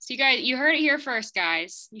 So you heard it here first,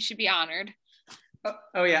 guys. You should be honored.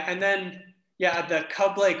 Oh yeah, and then yeah, at the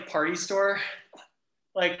Cub Lake party store,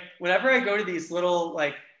 like whenever I go to these little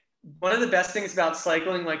like, one of the best things about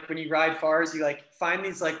cycling, like when you ride far, is you like find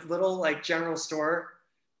these like little like general store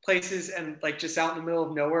places, and like just out in the middle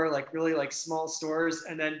of nowhere, like really like small stores,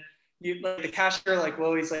 and then you like the cashier like will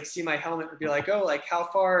always like see my helmet and be like, oh, like how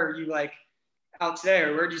far are you like out today,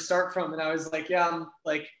 or where'd you start from? And I was like, yeah, I'm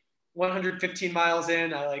like 115 miles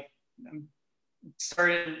in. I'm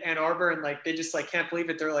started in Ann Arbor, and like they just like can't believe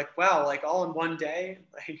it. They're like, wow, like all in one day.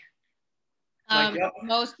 Yep.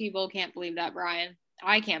 Most people can't believe that, Brian.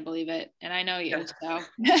 I can't believe it, and I know you. So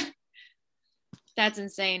that's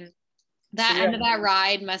insane. That end of that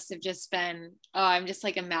ride must have just been, oh, I'm just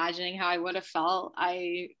like imagining how I would have felt.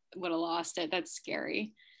 I would have lost it. That's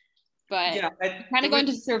scary. But yeah, kind of go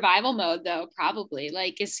into survival mode though, probably.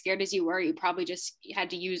 Like as scared as you were, you probably just had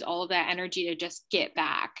to use all of that energy to just get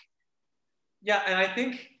back. Yeah, and I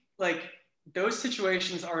think like those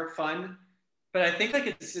situations aren't fun, but I think like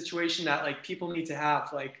it's a situation that like people need to have,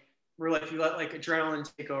 like where like you let like adrenaline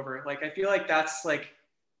take over. Like I feel like that's like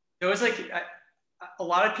those like a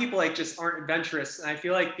lot of people like just aren't adventurous, and I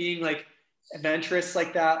feel like being like adventurous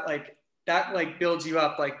like that like builds you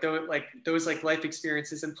up, like those like life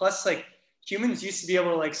experiences. And plus like humans used to be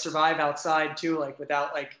able to like survive outside too, like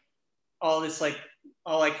without like all this like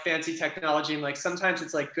all like fancy technology, and like sometimes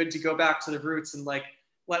it's like good to go back to the roots and like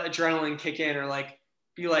let adrenaline kick in, or like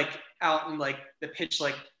be like out in like the pitch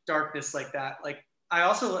like darkness like that. Like I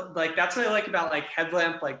also like, that's what I like about like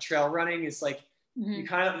headlamp like trail running, is like you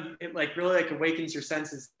kind of, it like really like awakens your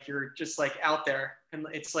senses. You're just like out there, and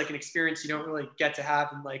it's like an experience you don't really get to have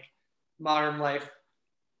in like modern life.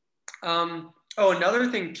 Another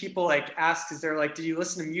thing people like ask is they're like, did you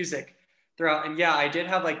listen to music throughout? And yeah, I did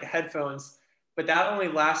have like the headphones, but that only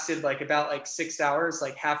lasted like about like 6 hours,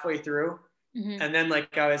 like halfway through. And then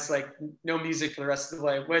like I was like no music for the rest of the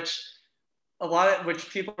way, which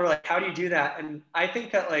people are like, how do you do that? And I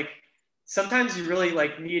think that like sometimes you really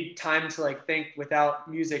like need time to like think without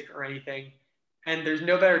music or anything. And there's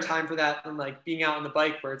no better time for that than like being out on the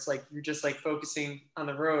bike, where it's like you're just like focusing on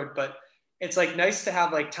the road. But it's like nice to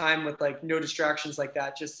have like time with like no distractions like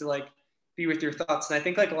that, just to like be with your thoughts. And I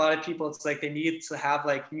think like a lot of people, it's like they need to have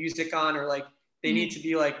like music on, or like they need to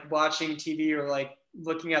be like watching TV or like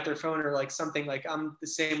looking at their phone or like something. Like I'm the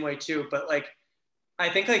same way too. But like I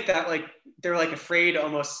think like that, like they're like afraid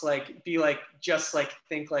almost, like be like just like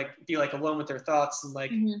think like be like alone with their thoughts and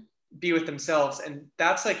like be with themselves. And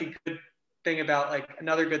that's like a good thing about like,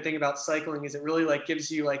 another good thing about cycling is it really like gives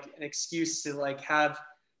you like an excuse to like have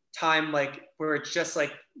time like where it's just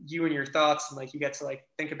like you and your thoughts, and like you get to like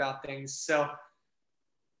think about things. So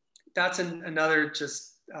that's another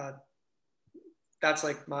just that's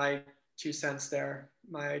like my 2 cents there,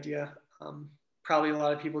 my idea. Probably a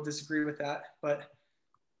lot of people disagree with that, but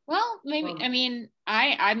well, maybe I mean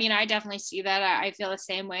I definitely see that. I feel the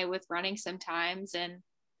same way with running sometimes. And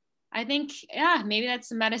I think, yeah, maybe that's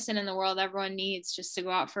the medicine in the world everyone needs, just to go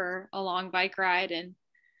out for a long bike ride and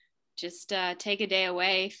just take a day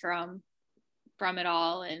away from it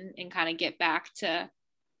all and kind of get back to,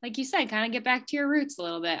 like you said, kind of get back to your roots a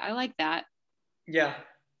little bit. I like that. Yeah.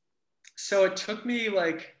 So it took me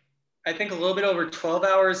like, I think a little bit over 12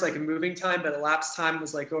 hours, like a moving time, but elapsed time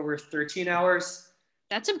was like over 13 hours.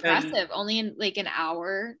 That's impressive. And only in like an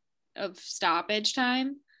hour of stoppage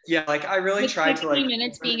time. Yeah, like I really tried to like 15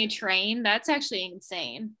 minutes being a train, that's actually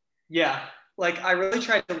insane. Yeah, like I really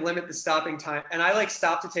tried to limit the stopping time, and I like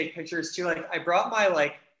stopped to take pictures too. Like I brought my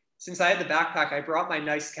like, since I had the backpack, I brought my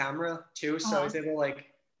nice camera too, so I was able like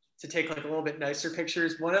to take like a little bit nicer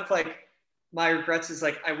pictures. One of like my regrets is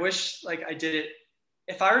like I wish like I did it.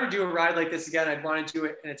 If I were to do a ride like this again, I'd want to do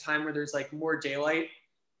it in a time where there's like more daylight.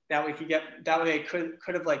 That way I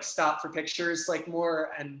could have like stopped for pictures like more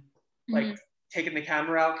and like taken the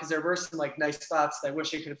camera out, because there were some like nice spots that I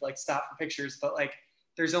wish I could have like stopped for pictures, but like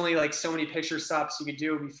there's only like so many picture stops you could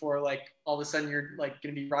do before like all of a sudden you're like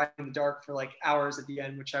going to be riding in the dark for like hours at the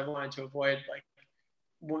end, which I wanted to avoid.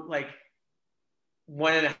 Like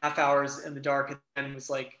 1.5 hours in the dark at the end was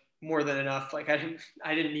like more than enough. Like I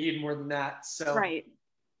didn't need more than that. So right.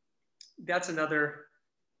 That's another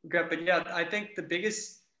regret. But yeah, I think the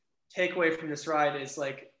biggest takeaway from this ride is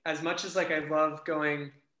like, as much as like I love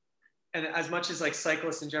going, and as much as like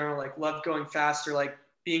cyclists in general like love going faster, like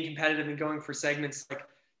being competitive and going for segments, like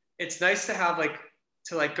it's nice to have like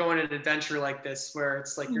to like go on an adventure like this where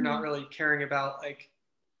it's like you're not really caring about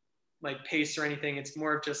like pace or anything. It's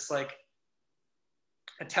more of just like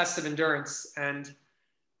a test of endurance. And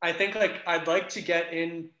I think like I'd like to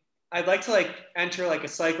like enter like a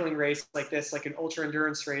cycling race like this, like an ultra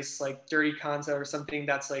endurance race like Dirty Kanza or something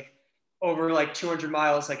that's like over like 200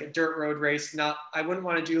 miles, like a dirt road race. I wouldn't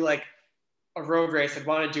want to do like a road race. I'd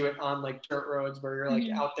want to do it on like dirt roads where you're like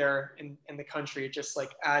out there in the country. It just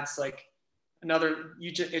like adds like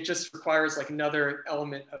it just requires like another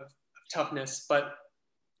element of toughness. But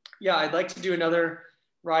yeah, I'd like to do another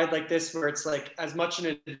ride like this where it's like as much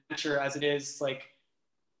an adventure as it is like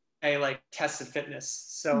a like test of fitness.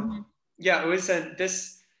 So yeah, it was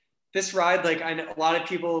this ride, like I know a lot of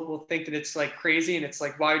people will think that it's like crazy and it's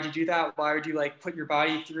like, why would you do that? Why would you like put your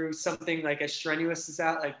body through something like as strenuous as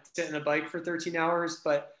that, like sit in a bike for 13 hours?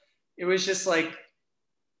 But it was just like,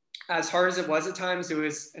 as hard as it was at times, it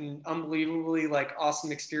was an unbelievably like awesome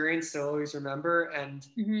experience to always remember. And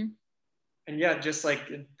yeah, just like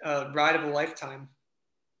a ride of a lifetime.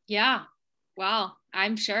 Yeah. Wow.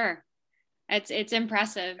 I'm sure. It's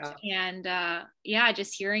impressive. And yeah,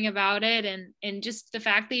 just hearing about it and just the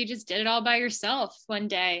fact that you just did it all by yourself one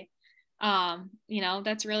day,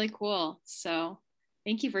 that's really cool. So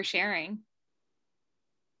thank you for sharing.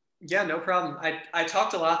 Yeah, no problem. I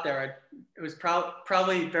talked a lot there. It was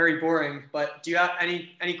probably very boring, but do you have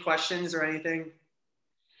any questions or anything?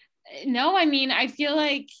 No, I mean, I feel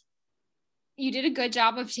like you did a good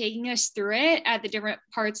job of taking us through it at the different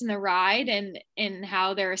parts in the ride and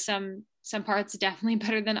how there are some parts definitely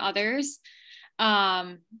better than others.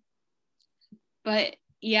 But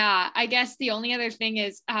yeah, I guess the only other thing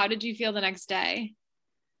is, how did you feel the next day?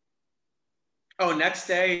 Oh, next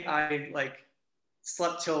day I like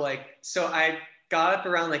slept till so I got up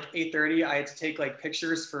around like 8:30. I had to take like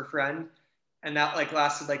pictures for a friend, and that like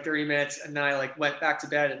lasted like 30 minutes, and then I like went back to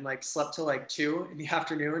bed and like slept till like 2 in the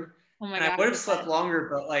afternoon. Oh my God, I would have slept longer,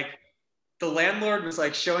 but like the landlord was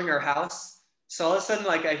like showing our house. So all of a sudden,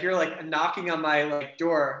 like I hear like a knocking on my like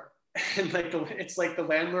door, and like it's like the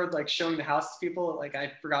landlord like showing the house to people. Like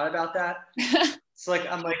I forgot about that. So like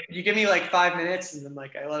I'm like, you give me like 5 minutes, and then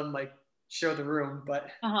like I let him like show the room. But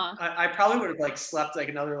I probably would have like slept like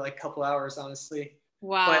another like couple hours, honestly.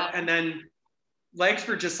 Wow. But and then legs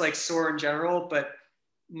were just like sore in general, but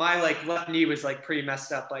my like left knee was like pretty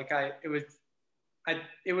messed up. Like it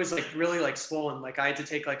was like really like swollen. Like I had to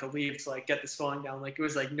take like a leave to like get the swelling down. Like it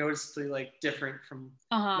was like noticeably like different from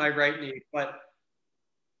my right knee. But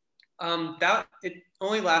that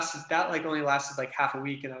only lasted like half a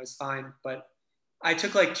week and I was fine. But I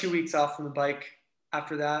took like 2 weeks off from the bike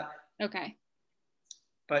after that. Okay.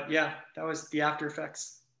 But yeah, that was the after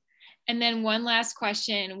effects. And then one last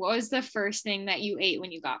question. What was the first thing that you ate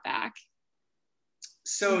when you got back?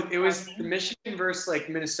 So it was the Michigan versus like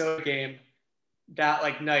Minnesota game that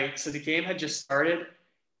like night. So the game had just started,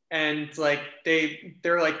 and like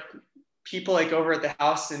they're like people like over at the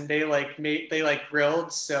house, and they like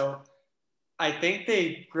grilled. So I think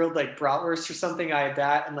they grilled like bratwurst or something. I had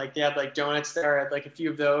that, and like they had like donuts there. I had like a few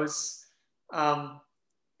of those.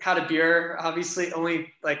 Had a beer, obviously.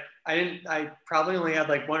 Only like I probably only had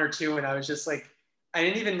like one or two, and I was just like I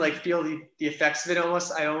didn't even like feel the effects of it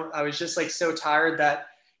almost. I was just like so tired that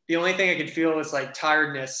the only thing I could feel was like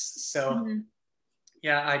tiredness. So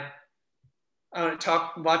yeah, I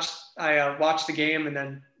watched the game and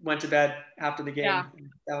then went to bed after the game. Yeah,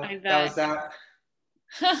 that was that.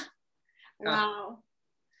 Wow.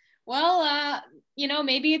 Well,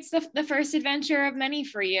 maybe it's the first adventure of many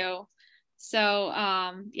for you. So,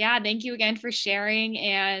 yeah, thank you again for sharing.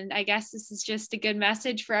 And I guess this is just a good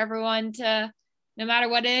message for everyone to, no matter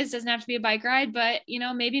what it is, doesn't have to be a bike ride, but,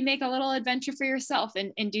 maybe make a little adventure for yourself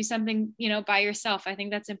and do something, by yourself. I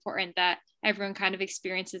think that's important that everyone kind of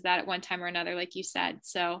experiences that at one time or another, like you said.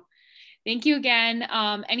 So thank you again.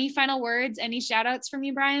 Any final words, any shout outs from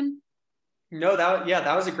you, Brian? No,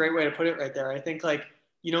 that was a great way to put it right there. I think like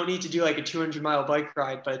you don't need to do like a 200-mile bike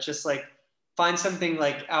ride, but just like find something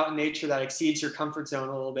like out in nature that exceeds your comfort zone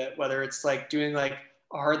a little bit, whether it's like doing like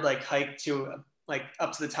a hard like hike to like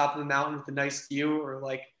up to the top of the mountain with a nice view, or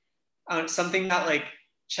like something that like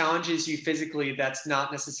challenges you physically that's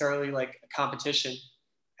not necessarily like a competition.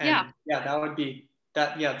 And that would be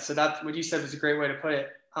that. Yeah. So that's what you said was a great way to put it.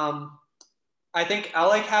 I think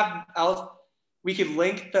we could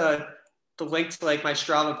link the link to like my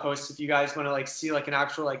Strava post if you guys want to like see like an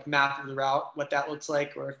actual like map of the route, what that looks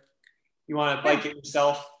like, or if you want to bike it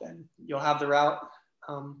yourself, then you'll have the route.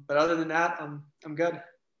 But other than that, I'm good.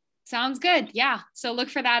 Sounds good. Yeah. So look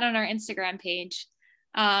for that on our Instagram page.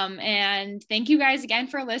 And thank you guys again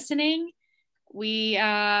for listening. We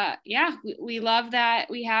love that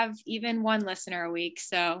we have even one listener a week.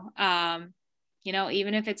 So,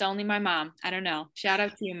 even if it's only my mom, I don't know. Shout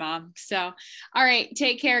out to you, Mom. So, all right.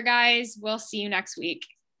 Take care, guys. We'll see you next week.